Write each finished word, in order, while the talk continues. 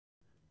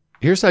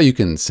Here's how you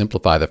can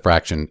simplify the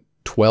fraction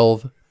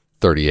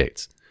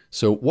 12/38.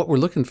 So what we're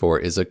looking for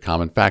is a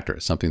common factor,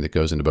 something that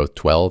goes into both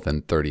 12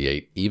 and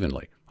 38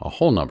 evenly, a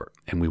whole number,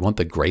 and we want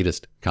the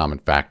greatest common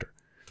factor.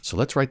 So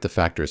let's write the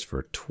factors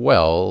for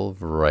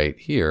 12 right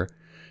here,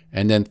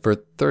 and then for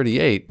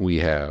 38 we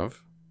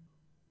have,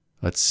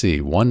 let's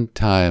see, 1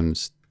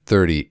 times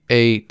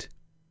 38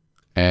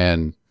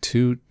 and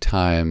 2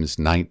 times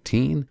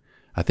 19.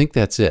 I think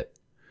that's it.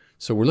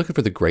 So we're looking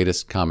for the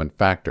greatest common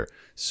factor.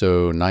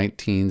 So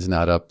 19's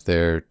not up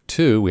there.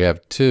 2, we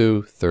have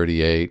 2,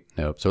 38,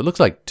 nope. So it looks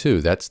like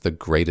 2, that's the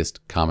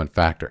greatest common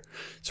factor.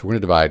 So we're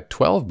going to divide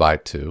 12 by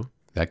 2,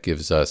 that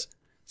gives us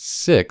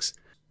 6.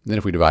 And then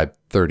if we divide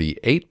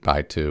 38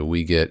 by 2,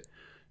 we get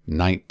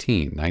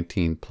 19.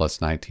 19 plus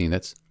 19,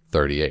 that's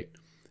 38.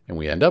 And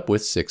we end up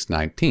with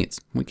 6/19.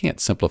 We can't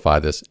simplify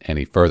this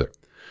any further.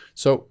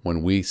 So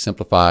when we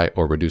simplify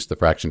or reduce the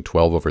fraction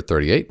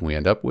 12/38, we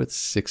end up with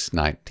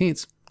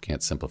 6/19.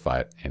 Can't simplify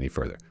it any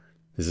further.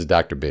 This is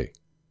Dr. B.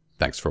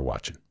 Thanks for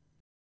watching.